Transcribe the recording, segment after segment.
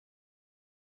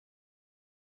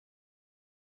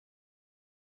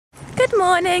Good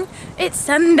morning, it's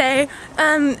Sunday.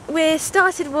 We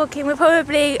started walking, we're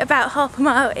probably about half a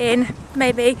mile in,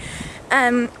 maybe.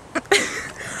 Becky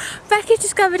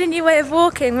discovered a new way of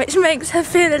walking which makes her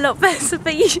feel a lot better,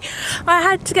 but I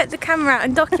had to get the camera out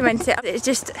and document it. It's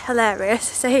just hilarious,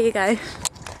 so here you go.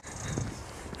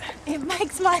 It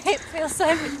makes my hip feel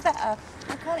so much better.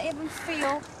 I can't even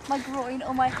feel my groin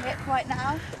or my hip right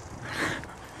now.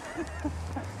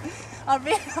 I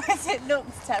realise it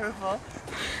looks terrible,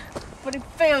 but it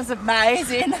feels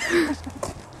amazing. I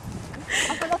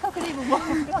feel like I could even walk.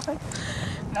 No,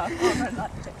 I can't run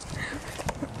like this.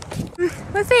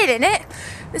 We're feeling it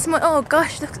this morning. Oh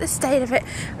gosh, look at the state of it.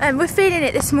 We're feeling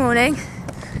it this morning,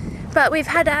 but we've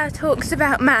had our talks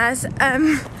about Maz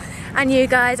and you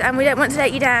guys, and we don't want to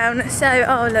let you down. So,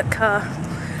 oh look, car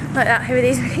like that. Who are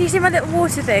these? Can you see my little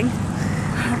water thing?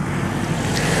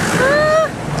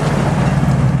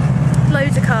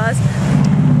 Loads of cars.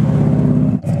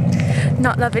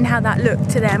 Not loving how that looked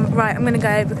to them. Right, I'm gonna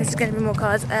go because there's gonna be more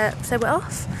cars. So we're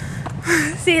off.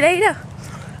 See you later.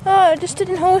 Oh, I just stood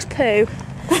in horse poo.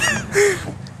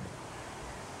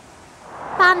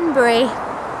 Banbury,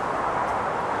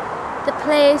 the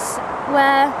place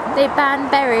where they ban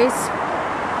berries.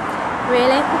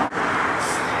 Really?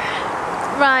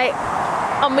 Right,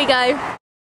 on we go.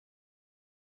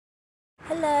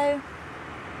 Hello.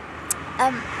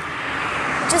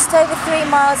 Just over 3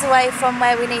 miles away from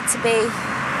where we need to be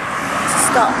to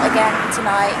stop again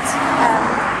tonight.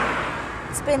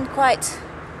 It's been quite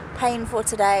painful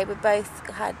today. We both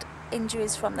had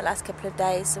injuries from the last couple of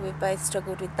days, so we've both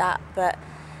struggled with that, but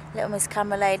little Miss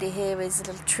Camera Lady here is a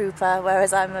little trooper,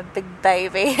 whereas I'm a big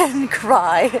baby and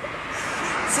cry.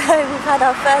 So we've had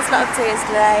our first lot of tears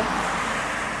today,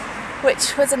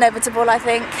 which was inevitable, I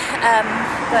think,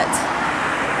 but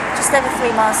just over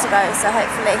 3 miles to go, so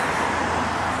hopefully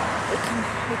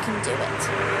we can do it.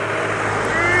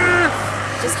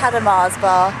 Just had a Mars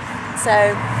bar,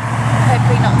 so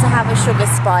hopefully not to have a sugar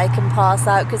spike and pass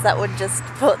out, because that would just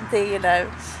put the, you know,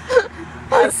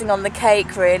 icing on the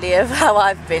cake really of how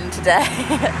I've been today.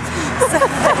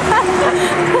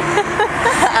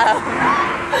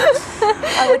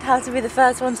 I would have to be the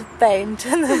first one to faint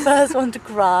and the first one to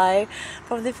cry,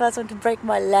 probably the first one to break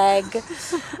my leg.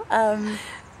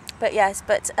 But yes,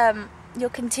 your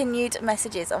continued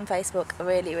messages on Facebook are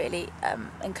really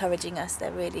encouraging us. They're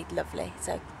really lovely,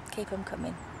 so keep them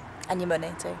coming, and your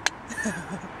money too.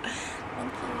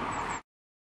 Thank you.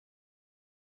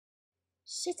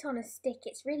 Shit on a stick,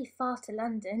 it's really far to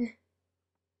London.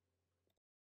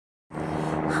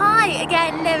 Hi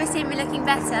again, never seen me looking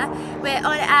better. We're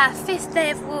on our 5th day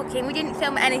of walking. We didn't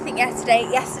film anything yesterday.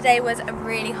 Yesterday was a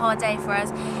really hard day for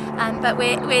us, but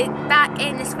we're back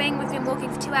in the swing. We've been walking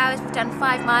for 2 hours. We've done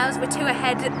 5 miles. We're 2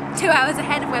 hours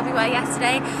ahead of where we were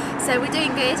yesterday, so we're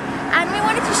doing good. And we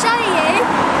wanted to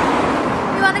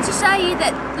show you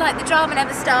that like the drama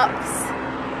never stops.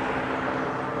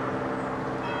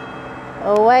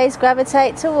 Always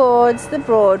gravitate towards the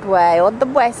Broadway or the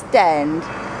West End.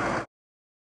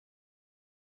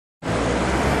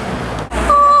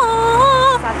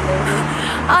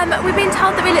 We've been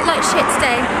told that we look like shit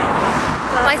today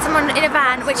by someone in a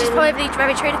van, which is probably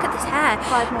very true. Look at this hair.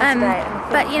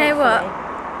 But you know what?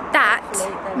 That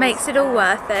makes it all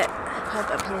worth it.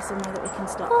 I've up here somewhere that we can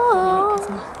stop because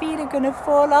my feet are going to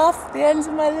fall off the ends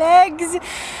of my legs.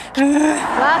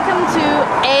 Welcome to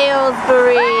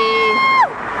Aylesbury.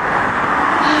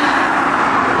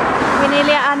 We're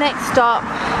nearly at our next stop.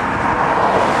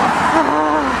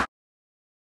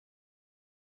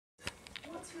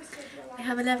 We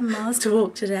have 11 miles to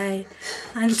walk today,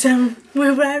 and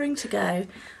we're raring to go.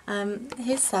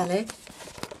 Here's Sally,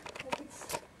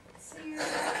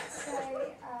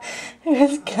 who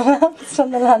has collapsed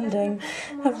on the landing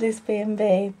of this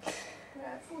B&B.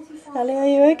 Sally, are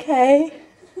you okay?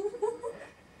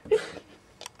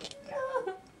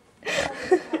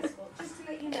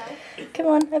 Come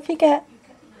on, up you get.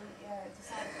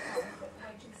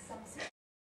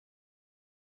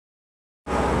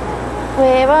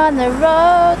 We're on the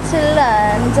road to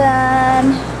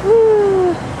London.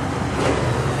 Woo!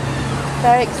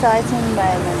 Very exciting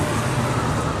moment.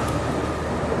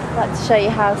 I'd like to show you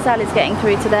how Sally's getting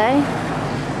through today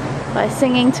by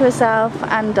singing to herself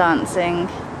and dancing,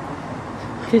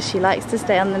 because she likes to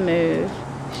stay on the move.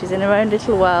 She's in her own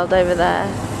little world over there.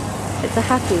 It's a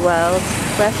happy world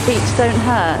where feet don't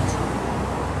hurt.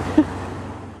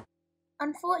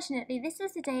 Unfortunately, this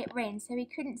was the day it rained, so we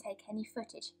couldn't take any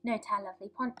footage. Note our lovely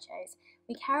ponchos.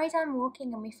 We carried on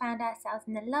walking and we found ourselves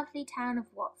in the lovely town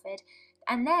of Watford.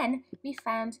 And then we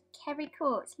found Kerry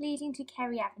Court, leading to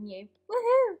Kerry Avenue.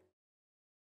 Woohoo!